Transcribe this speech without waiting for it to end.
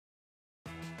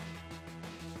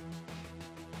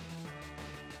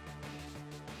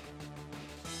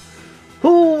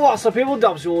What's up people,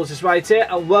 Dobbsyrules is right here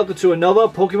and welcome to another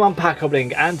Pokemon pack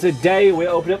opening, and today we're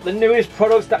opening up the newest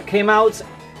products that came out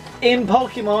in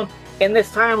Pokemon in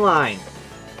this timeline.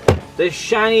 The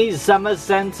shiny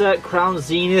Zamazenta Crown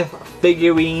Zenith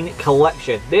figurine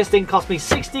collection. This thing cost me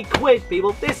 60 quid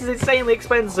people, this is insanely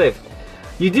expensive.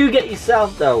 You do get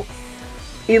yourself though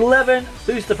 11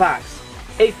 booster packs,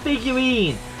 a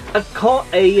figurine, a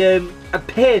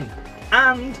pin,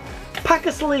 and a pack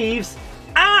of sleeves,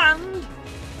 and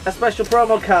a special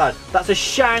promo card. That's a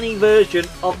shiny version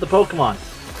of the Pokemon.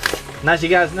 And as you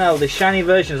guys know, the shiny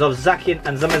versions of Zacian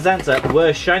and Zamazenta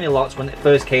were shiny lots when it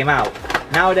first came out.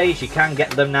 Nowadays you can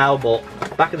get them now, but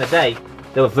back in the day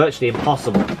they were virtually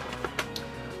impossible.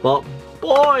 But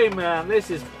boy man,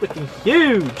 this is freaking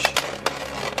huge.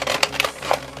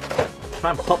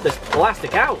 Try and pop this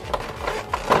plastic out.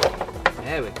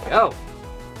 There we go.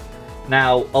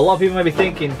 Now, a lot of people may be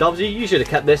thinking, Dobbsy, you should have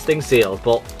kept this thing sealed,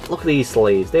 but look at these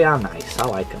sleeves. They are nice. I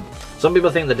like them. Some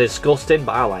people think they're disgusting,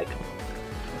 but I like them.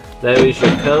 There is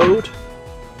your code.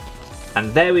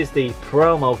 And there is the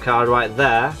promo card right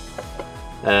there.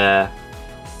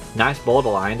 Nice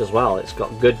borderline as well. It's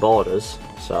got good borders,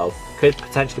 so could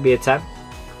potentially be a 10.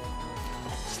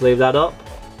 Sleeve that up.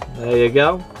 There you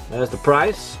go. There's the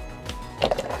price.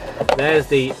 There's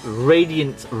the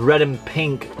radiant red and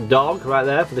pink dog right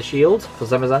there for the shield for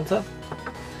Zamazenta.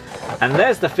 And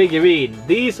there's the figurine.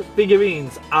 These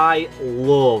figurines I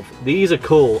love. These are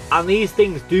cool. And these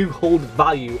things do hold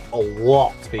value a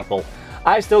lot, people.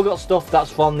 I've still got stuff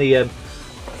that's from the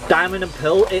Diamond and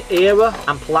Pearl era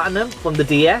and Platinum from the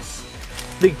DS.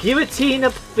 The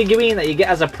Giratina figurine that you get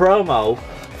as a promo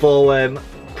for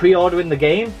pre-ordering the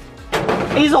game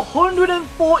is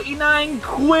 149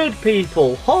 quid,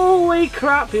 people. Holy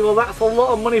crap, people, that's a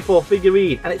lot of money for a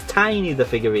figurine. And it's tiny, the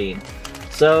figurine.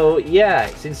 So, yeah,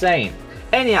 it's insane.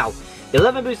 Anyhow,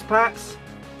 11 booster packs.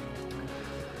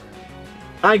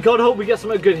 I God hope we get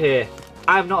something good here.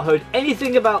 I have not heard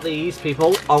anything about these,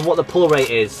 people, on what the pull rate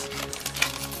is.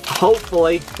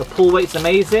 Hopefully, the pull rate's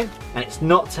amazing. And it's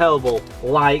not terrible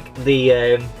like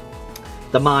the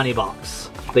Marnie box.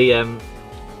 The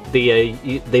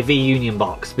V-Union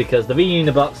box, because the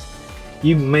V-Union box,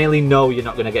 you mainly know you're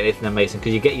not going to get anything amazing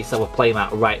because you get yourself a playmat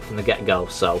right from the get-go,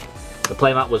 so the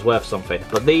playmat was worth something.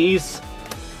 But these,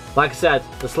 like I said,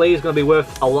 the sleeve is going to be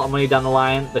worth a lot of money down the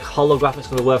line, the holographic's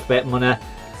going to be worth a bit of money,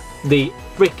 the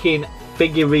freaking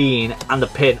figurine and the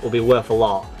pin will be worth a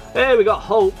lot. Hey, we got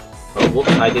Hope. Oh, whoops,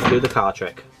 I did do the card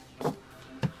trick.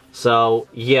 So,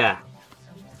 yeah.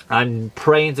 I'm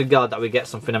praying to God that we get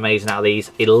something amazing out of these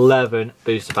 11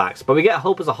 booster packs. But we get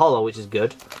Hope as a holo, which is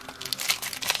good.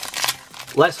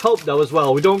 Let's hope though as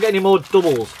well, we don't get any more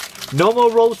doubles. No more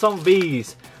Rotom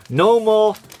Vs. No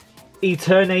more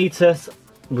Eternatus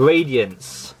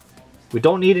Radiance. We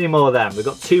don't need any more of them. We've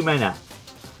got too many.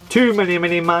 Too many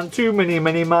man. Too many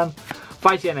man.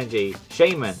 Fighting Energy.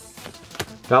 Shaman.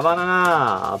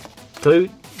 Gavanana.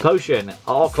 Potion.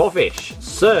 Oh, Crawfish.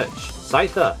 Search.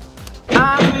 Scyther.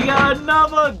 And we got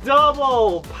another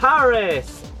double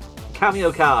Paris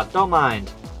cameo card, don't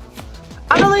mind.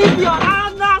 And a Leafeon,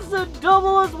 and that's a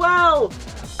double as well.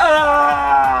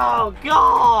 Oh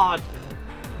God!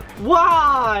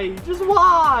 Why? Just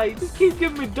why? Just keep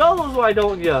giving me doubles, why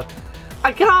don't you?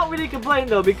 I can't really complain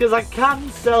though, because I can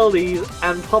sell these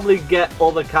and probably get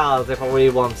other cards if I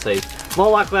really want to.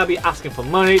 More likely I'll be asking for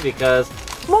money because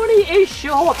money is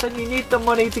short and you need the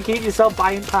money to keep yourself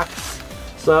buying packs.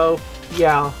 So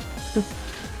yeah.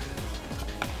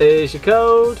 Here's your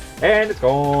code, and it's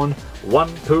gone.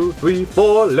 1, 2, 3,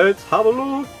 4, let's have a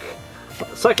look.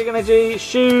 Psychic Energy,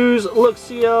 Shoes,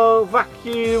 Luxio,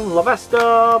 Vacuum,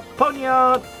 Lavesta,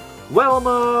 Ponyard,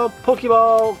 Welmer,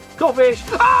 Pokeball, Crawfish.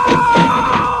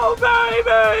 Oh,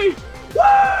 baby!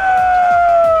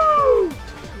 Woo!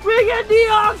 We get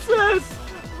Deoxys!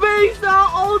 V-Star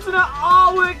Alternate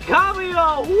Artwork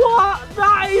Cameo! What?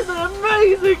 That is an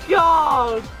amazing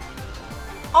card!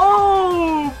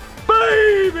 Oh,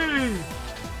 baby!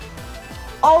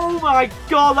 Oh my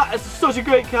God, that is such a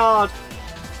great card.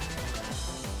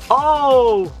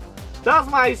 Oh, that's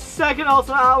my second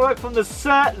alternate artwork from the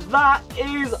set. That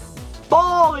is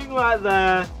balling right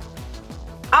there.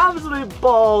 Absolute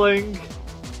balling.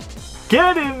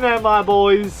 Get in there, my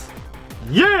boys.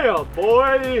 Yeah,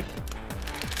 boy.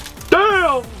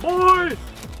 Damn, boy.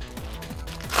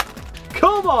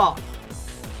 Come on.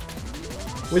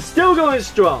 We're still going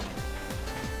strong.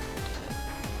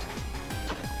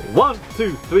 1,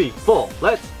 2, 3, 4.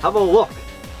 Let's have a look.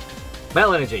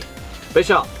 Metal Energy,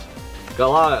 Bishop,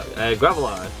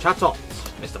 Graveler, Chatot,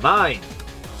 Mr. Mime,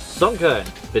 Sunken,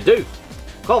 Bidoof,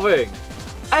 Coughing,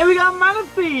 and we got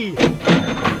Manaphy!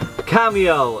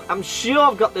 Cameo. I'm sure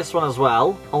I've got this one as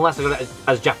well, unless I got it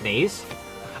as Japanese.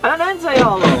 And an Entei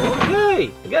Holo.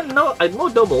 Okay. Again, no, more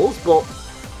doubles, but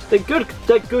they're good.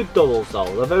 They're good doubles,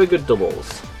 though. They're very good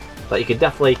doubles that you can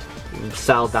definitely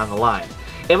sell down the line.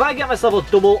 If I get myself a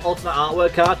double alternate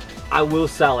artwork card, I will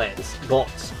sell it,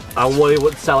 but I really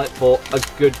would sell it for a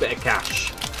good bit of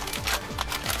cash.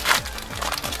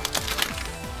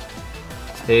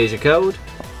 Here's your code,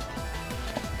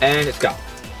 and it's gone.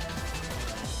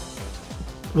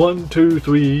 1, 2,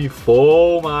 3, 4.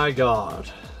 Oh my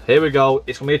god. Here we go.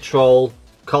 It's gonna be a troll.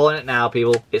 Calling it now,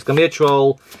 people. It's gonna be a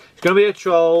troll. It's gonna be a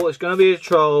troll. It's gonna be a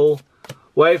troll.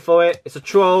 Wait for it. It's a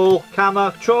troll.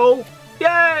 Camera troll.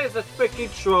 Yeah, it's a freaking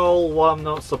troll. Well, I'm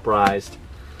not surprised.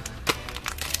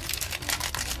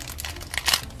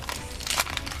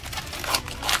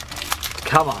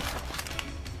 Come on.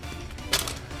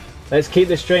 Let's keep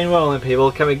this train rolling, people.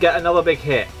 Can we get another big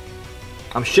hit?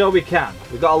 I'm sure we can.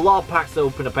 We've got a lot of packs to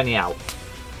open up anyhow.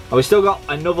 And we still got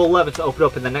another lever to open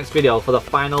up in the next video for the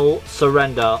final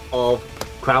surrender of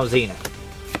Crown Zenith.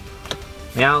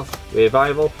 Meowth,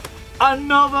 Revival.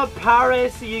 Another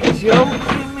Paris? Are you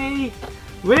joking me?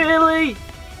 Really?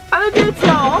 And a Ditto!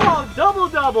 Oh,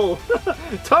 double!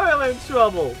 Toil and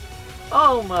trouble!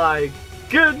 Oh my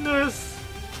goodness!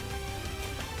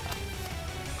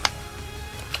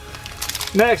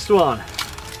 Next one.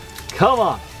 Come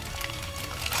on.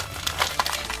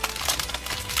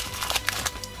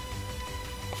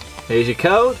 Here's your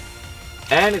code.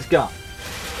 And it's gone.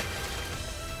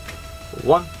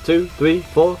 1, 2, 3,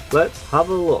 4. Let's have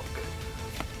a look.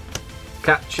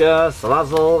 Catcher,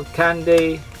 Salazzle,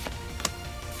 Candy,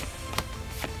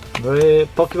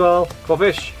 Pokeball,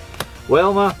 Crawfish,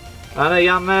 Wilma, and a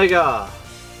Yanmega.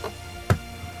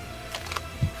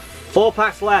 4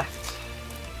 packs left.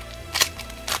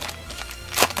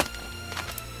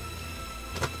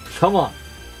 Come on.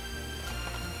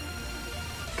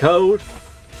 Code.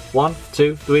 1,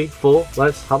 2, 3, 4.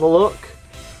 Let's have a look.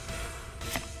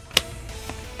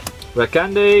 Red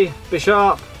Candy,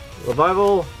 Bishop,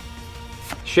 Revival,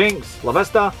 Shinx,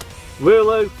 Lavesta,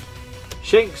 Rulu,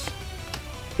 Shinx,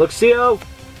 Luxio.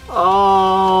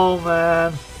 Oh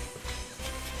man.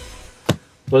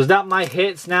 Was that my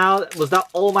hits now? Was that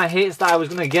all my hits that I was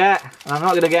going to get? And I'm not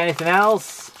going to get anything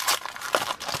else?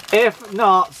 If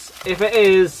not, if it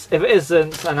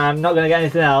isn't, and I'm not going to get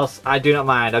anything else, I do not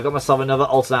mind. I got myself another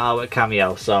alternate artwork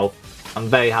cameo, so I'm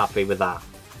very happy with that.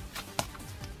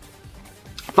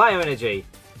 Fire Energy.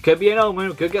 Could be an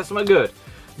omen, could get something good.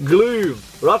 Gloom,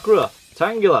 Rockruff,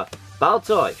 Tangela,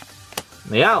 Baltoy,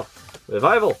 Meow,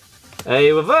 Revival,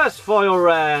 a reverse foil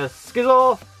rare,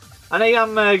 Skizzle, and a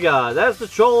Yanmega. There's the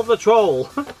troll of the troll.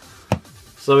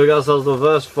 So we got ourselves the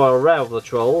reverse foil rare of the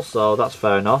troll, so that's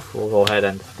fair enough. We'll go ahead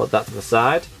and put that to the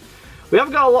side. We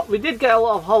haven't got a lot. We did get a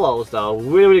lot of holos though,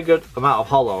 really good amount of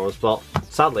holos, but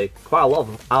sadly, quite a lot of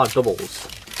them are doubles.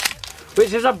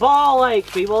 Which is a ball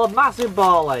ache, people, a massive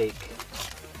ball ache.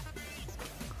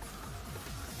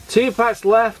 2 packs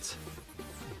left.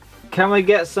 Can we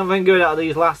get something good out of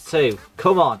these last 2?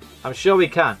 Come on, I'm sure we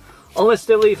can.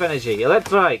 Unlisted Leaf Energy,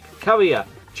 Electrike, Carrier,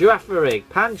 Girafarig,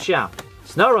 Pancham,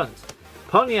 Snorunt,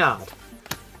 Ponyard,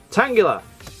 Tangela,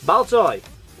 Baltoy.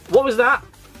 What was that?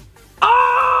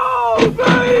 Oh,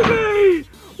 baby!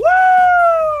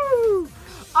 Woo!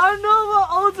 Another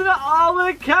alternate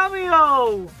armor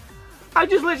cameo! I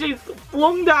just literally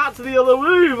flung that to the other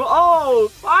room. Oh,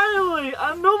 finally,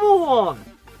 another one.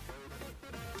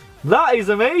 That is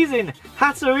amazing.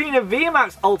 Hatterena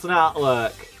VMAX alternate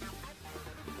artwork.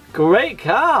 Great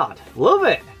card. Love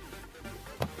it.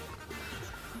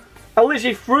 I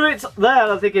literally threw it there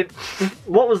and I'm thinking,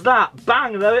 what was that?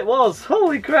 Bang, there it was.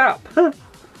 Holy crap.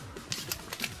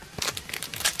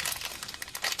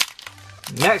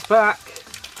 Next pack.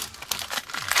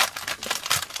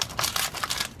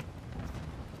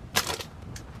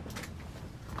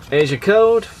 Here's your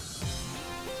code.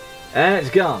 And it's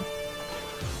gone.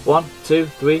 1, 2,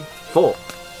 3, 4.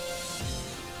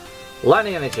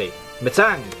 Lightning Energy,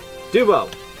 Metang, Dubo,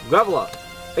 Graveler,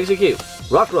 Execute,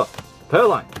 Rockruff,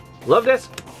 Purrloin, Lovedis,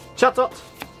 Chatot,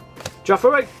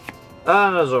 Joffrey,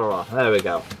 and Azura. There we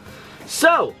go.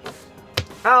 So,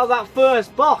 out of that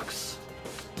first box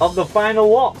of the final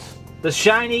lot, the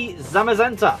shiny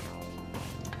Zamazenta,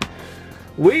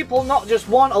 we pulled not just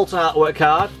one alternate artwork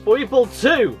card, but we pulled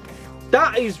 2.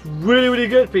 That is really, really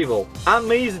good, people.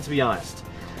 Amazing, to be honest.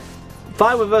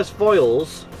 5 reverse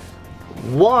foils,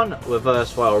 1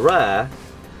 reverse foil rare,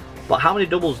 but how many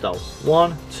doubles though?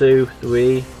 1, 2,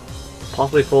 3,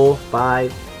 possibly 4,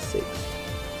 5, 6,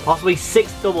 possibly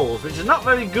 6 doubles, which is not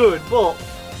very good, but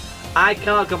I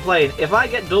cannot complain. If I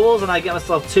get doubles and I get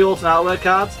myself 2 alternate artwork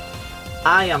cards,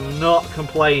 I am not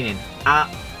complaining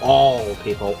at all,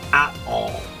 people, at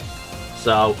all.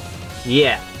 So,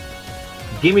 yeah,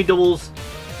 give me doubles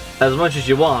as much as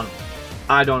you want.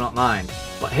 I do not mind.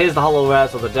 But here's the holo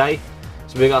rares of the day.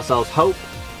 So we got ourselves Hope,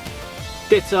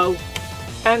 Ditto,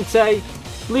 Entei,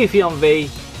 Leafeon V,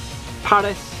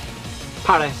 Paris,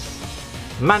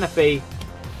 Manaphy,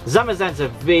 Zamazenta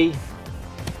V,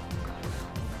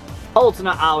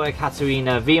 Alternate Artwork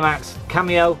Hatterena VMAX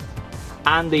Cameo,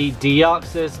 and the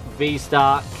Deoxys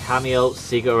V-Star Cameo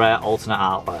Secret Rare Alternate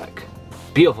Artwork.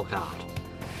 Beautiful card.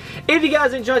 If you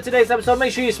guys enjoyed today's episode,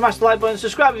 make sure you smash the like button,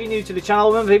 subscribe if you're new to the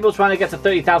channel. Remember, people trying to get to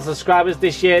 30,000 subscribers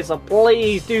this year, so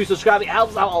please do subscribe, it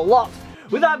helps out a lot.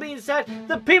 With that being said,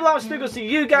 the people I'm speaking to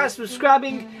you guys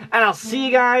subscribing, and I'll see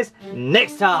you guys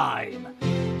next time.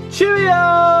 Cheerio!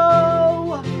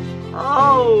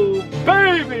 Oh,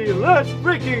 baby, let's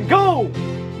freaking go!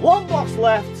 One box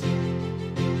left.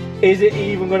 Is it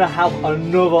even going to have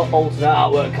another alternate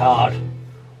artwork card?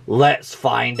 Let's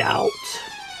find out.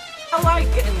 I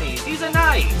like getting these are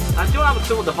nice. I don't have a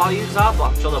clue what the values are, but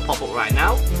I'm sure they'll pop up right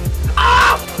now.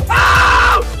 Ah! Ah!